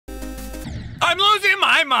I'm losing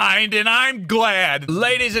my mind, and I'm glad.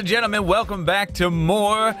 Ladies and gentlemen, welcome back to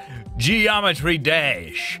more Geometry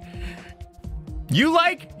Dash. You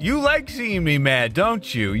like seeing me mad,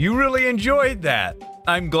 don't you? You really enjoyed that.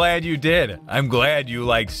 I'm glad you did. I'm glad you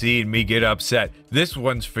like seeing me get upset. This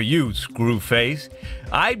one's for you, Screwface.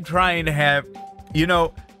 I'm trying to have, you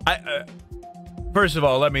know, first of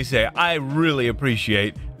all, let me say, I really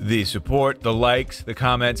appreciate the support, the likes, the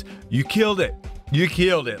comments. You killed it. You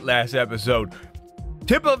killed it last episode.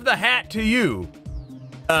 Tip of the hat to you.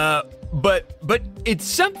 But it's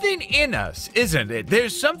something in us, isn't it?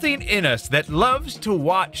 There's something in us that loves to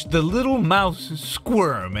watch the little mouse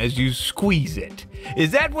squirm as you squeeze it.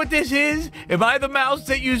 Is that what this is? Am I the mouse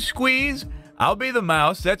that you squeeze? I'll be the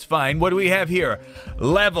mouse, that's fine. What do we have here?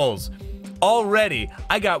 Levels. Already,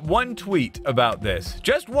 I got one tweet about this.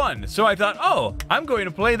 Just one. So I thought, oh, I'm going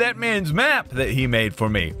to play that man's map that he made for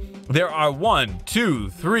me. There are 1, 2,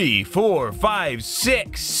 3, 4, 5,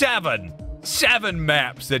 6, 7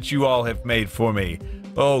 maps that you all have made for me.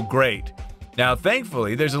 Oh, great. Now,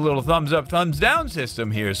 thankfully, there's a little thumbs up, thumbs down system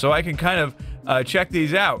here, so I can kind of check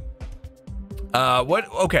these out. What?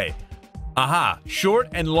 Okay. Aha. Short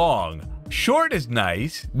and long. Short is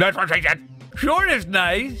nice. That's what I said. Short is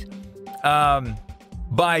nice.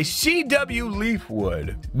 By C.W.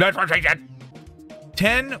 Leafwood. That's what I said.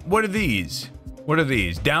 10. What are these? What are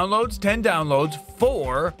these? Downloads, 10 downloads,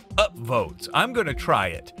 4 upvotes. I'm going to try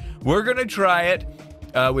it. We're going to try it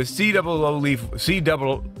with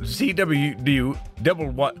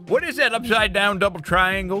what is that upside down double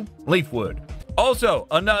triangle? Leafwood. Also,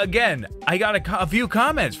 again, I got a few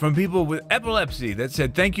comments from people with epilepsy that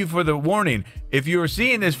said, thank you for the warning. If you are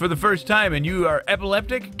seeing this for the first time and you are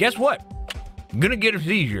epileptic, guess what? I'm going to get a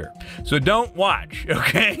seizure. So don't watch,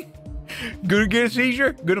 okay? Gonna get a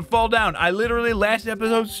seizure, gonna fall down. I literally, last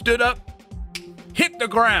episode, stood up, hit the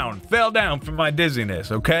ground, fell down from my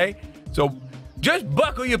dizziness, okay? So just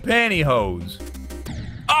buckle your pantyhose.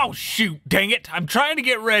 Oh, shoot, dang it. I'm trying to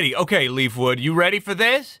get ready. Okay, Leafwood, you ready for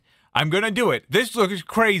this? I'm gonna do it. This looks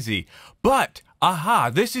crazy. But, aha,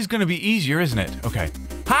 this is gonna be easier, isn't it? Okay.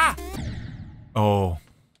 Ha! Oh,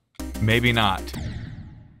 maybe not.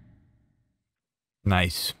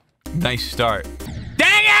 Nice. Nice start.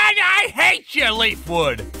 Dang it! I hate you,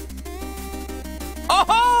 Leafwood!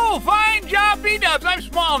 Oh, fine job, B-dubs. I'm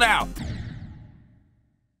small now.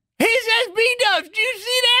 He says B-dubs. Do you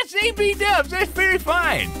see that? Say B-dubs. That's very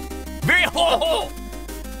fine. Very ho-ho.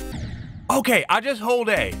 Okay, I just hold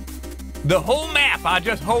A. The whole map, I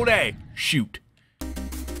just hold A. Shoot.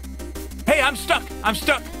 Hey, I'm stuck. I'm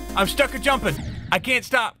stuck. I'm stuck at jumping. I can't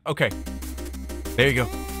stop. Okay. There you go.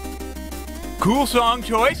 Cool song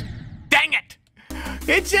choice. Dang it.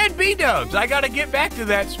 It said B-dubs. I gotta get back to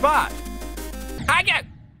that spot.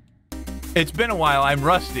 It's been a while. I'm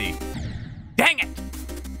rusty. Dang it.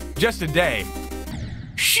 Just a day.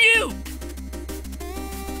 Shoot.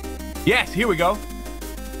 Yes, here we go.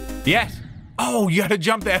 Yes. Oh, you gotta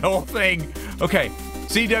jump that whole thing. Okay.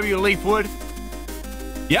 C.W. Leafwood.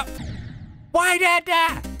 Yep. Why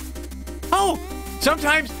that? Oh,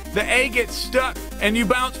 sometimes the A gets stuck and you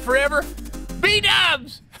bounce forever.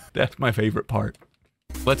 B-dubs. That's my favorite part.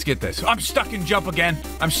 Let's get this. I'm stuck in jump again.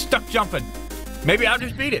 I'm stuck jumping. Maybe I'll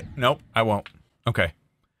just beat it. Nope, I won't. Okay.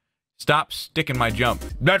 Stop sticking my jump.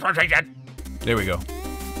 That's what I said. There we go.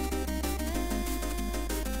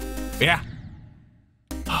 Yeah.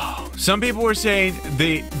 Oh, some people were saying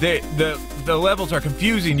the levels are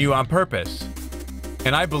confusing you on purpose.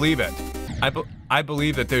 And I believe it. I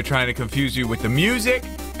believe that they're trying to confuse you with the music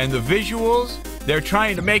and the visuals. They're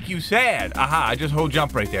trying to make you sad. Aha, I just hold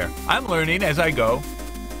jump right there. I'm learning as I go.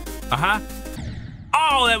 Aha.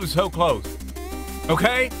 Oh, that was so close.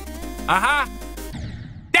 Okay. Aha.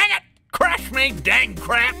 Dang it! Crash me, dang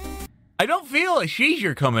crap! I don't feel a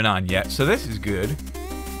seizure coming on yet, so this is good.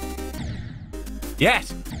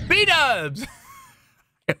 Yes! B-dubs!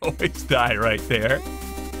 I always die right there.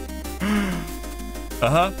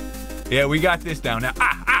 Uh-huh. Yeah, we got this down now.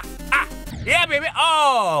 Yeah, baby!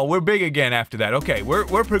 Oh, we're big again after that. Okay,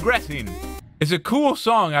 we're progressing. It's a cool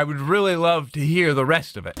song. I would really love to hear the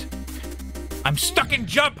rest of it. I'm stuck in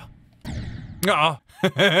jump! Oh.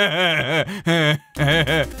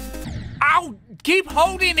 Ow! Keep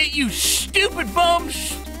holding it, you stupid bum!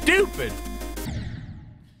 Stupid!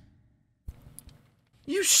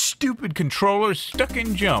 You stupid controller stuck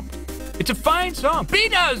in jump. It's a fine song.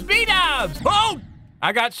 B-dubs! B-dubs! Oh!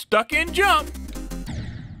 I got stuck in jump.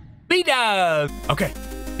 B-dubs! Okay.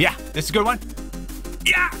 Yeah, this is a good one.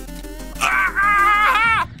 Yeah!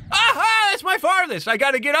 That's my farthest. I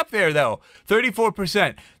gotta get up there, though.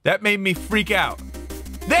 34%. That made me freak out.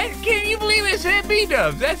 Can you believe it said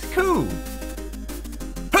B-dubs? That's cool.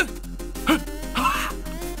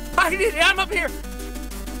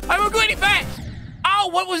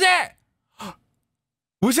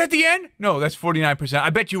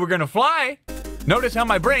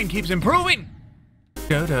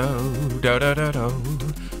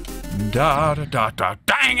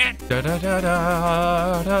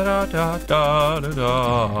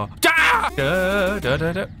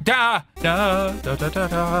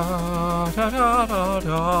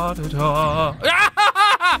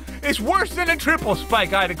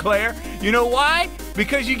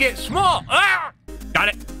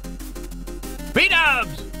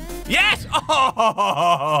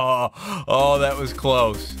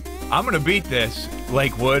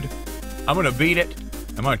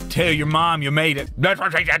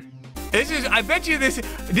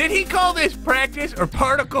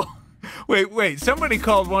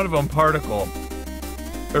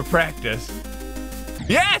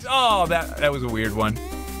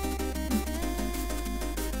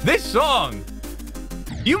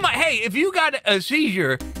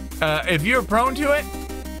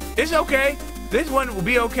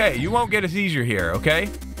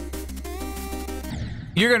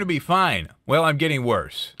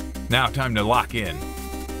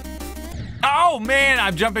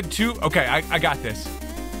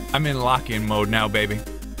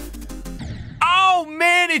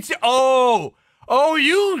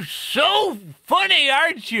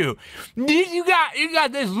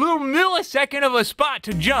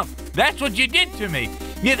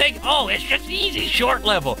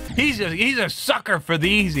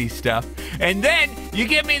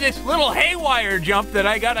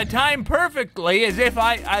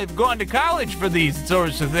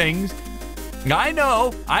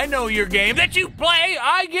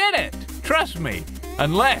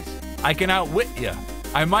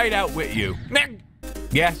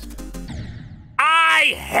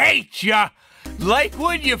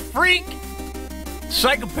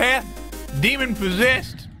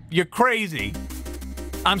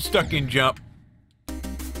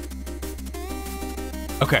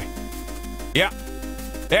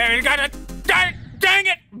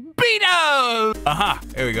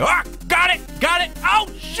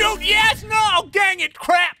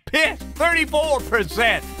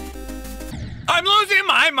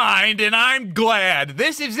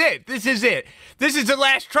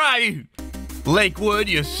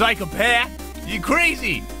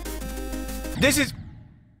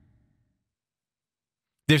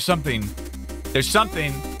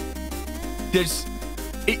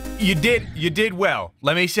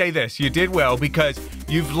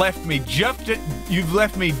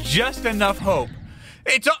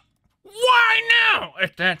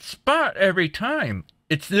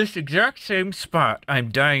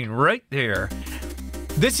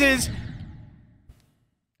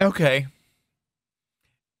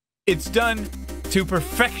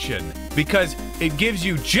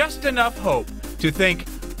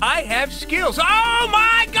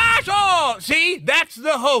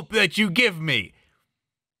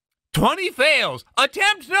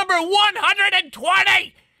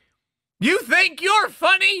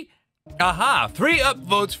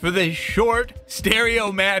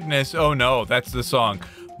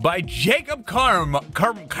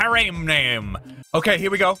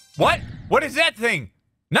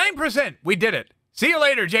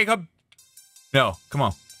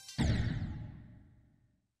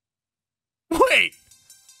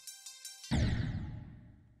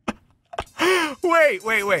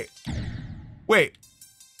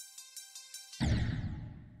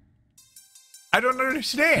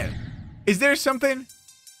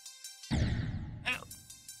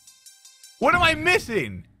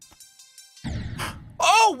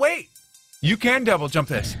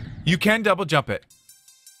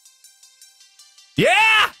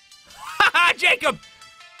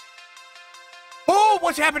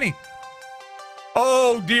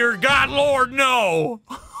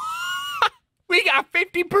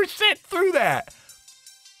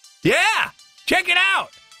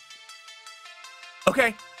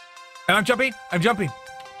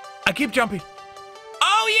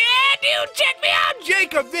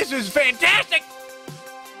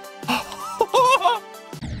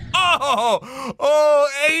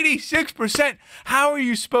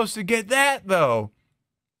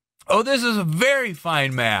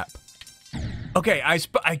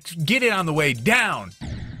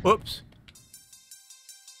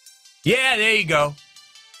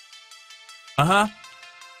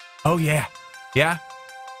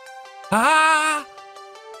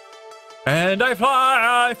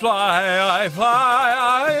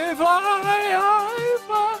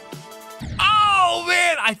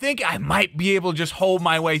 I think I might be able to just hold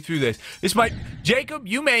my way through this. This might... Jacob,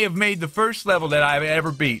 you may have made the first level that I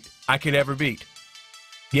could ever beat.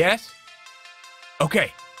 Yes?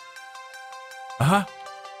 Okay. Uh-huh.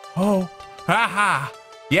 Oh. Ha-ha.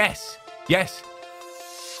 Yes. Yes.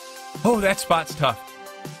 Oh, that spot's tough.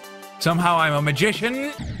 Somehow I'm a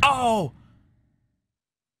magician. Oh!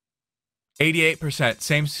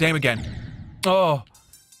 88%. Same again. Oh.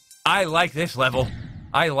 I like this level.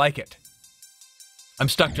 I like it. I'm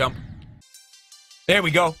stuck jump. There we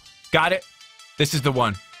go. Got it. This is the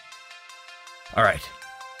one. All right.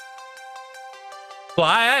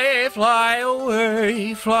 Fly, fly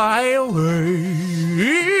away, fly away.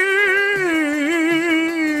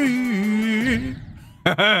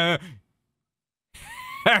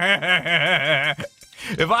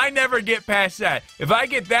 If I never get past that, if I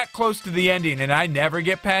get that close to the ending and I never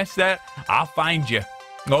get past that, I'll find you.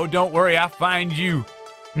 Oh, don't worry, I'll find you.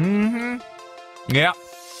 Mm-hmm. Yep.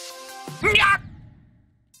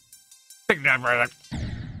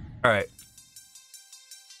 All right.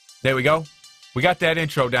 There we go. We got that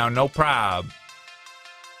intro down, no prob.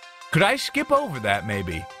 Could I skip over that,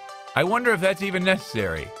 maybe? I wonder if that's even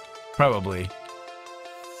necessary. Probably.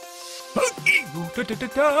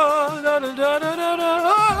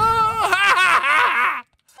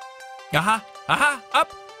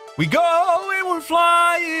 Up. We go and we're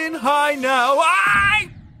flying high now.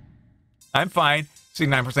 I'm fine.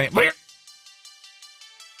 69%.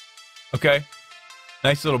 Okay.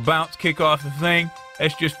 Nice little bounce, kick off the thing.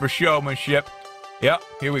 That's just for showmanship. Yep,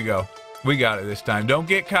 here we go. We got it this time. Don't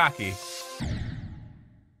get cocky.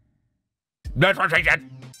 That's what I said.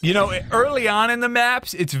 You know, early on in the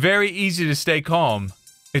maps, it's very easy to stay calm.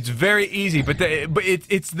 It's very easy, but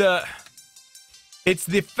it's the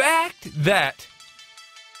fact that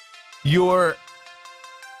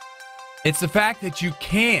it's the fact that you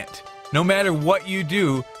can't, no matter what you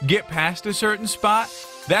do, get past a certain spot.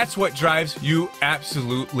 That's what drives you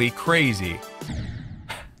absolutely crazy.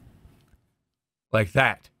 Like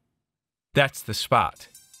that. That's the spot.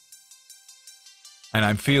 And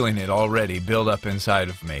I'm feeling it already build up inside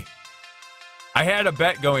of me. I had a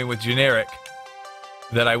bet going with Generic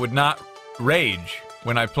that I would not rage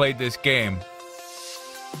when I played this game.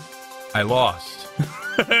 I lost.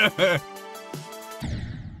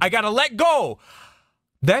 I gotta let go.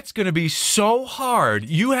 That's gonna be so hard.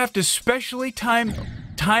 You have to specially time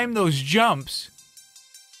those jumps.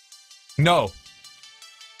 No.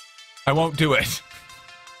 I won't do it.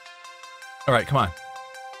 All right, come on.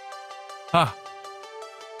 Ah.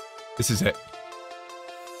 This is it.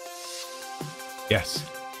 Yes.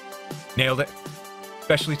 Nailed it.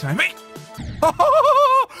 Specially timed.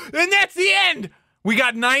 Oh, and that's the end. We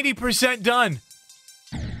got 90% done.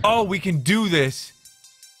 Oh, we can do this.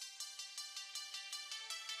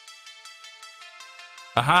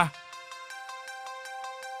 Aha.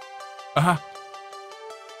 Aha.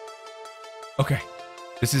 Okay.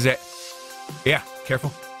 This is it. Yeah,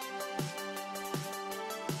 careful.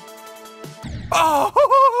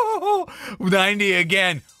 Oh, 90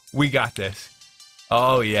 again. We got this.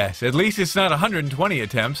 Oh, yes. At least it's not 120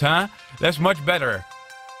 attempts, huh? That's much better.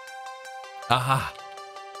 Aha.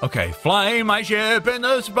 Okay, flying my ship in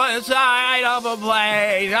the side of a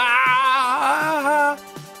plane. Ah!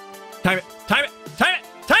 Time it, time it, time it,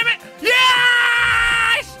 time it!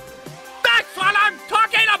 Yes! That's what I'm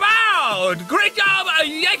talking about! Great job,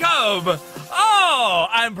 Jacob! Oh,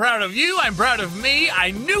 I'm proud of you, I'm proud of me.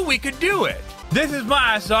 I knew we could do it. This is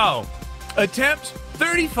my song. Attempts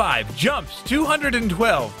 35, jumps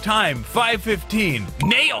 212, time 5:15.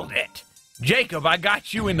 Nailed it! Jacob, I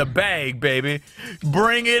got you in the bag, baby.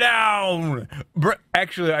 Bring it on.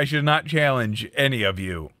 Actually, I should not challenge any of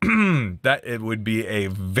you. That it would be a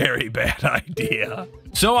very bad idea.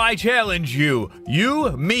 So I challenge you,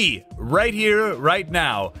 me, right here, right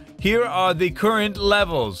now. Here are the current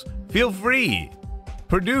levels. Feel free.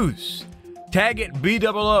 Produce. Tag it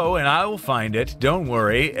BOO and I will find it, don't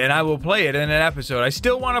worry, and I will play it in an episode. I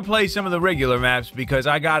still want to play some of the regular maps because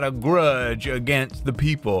I got a grudge against the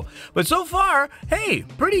people. But so far, hey,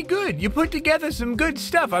 pretty good. You put together some good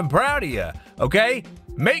stuff. I'm proud of you, okay?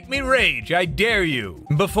 Make me rage, I dare you.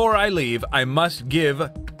 Before I leave, I must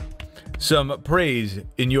give some praise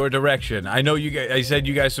in your direction. I know you guys, I said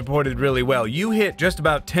you guys supported really well. You hit just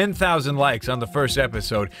about 10,000 likes on the first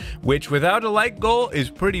episode, which without a like goal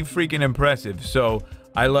is pretty freaking impressive. So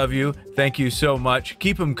I love you. Thank you so much.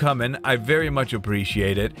 Keep them coming. I very much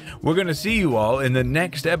appreciate it. We're gonna see you all in the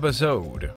next episode.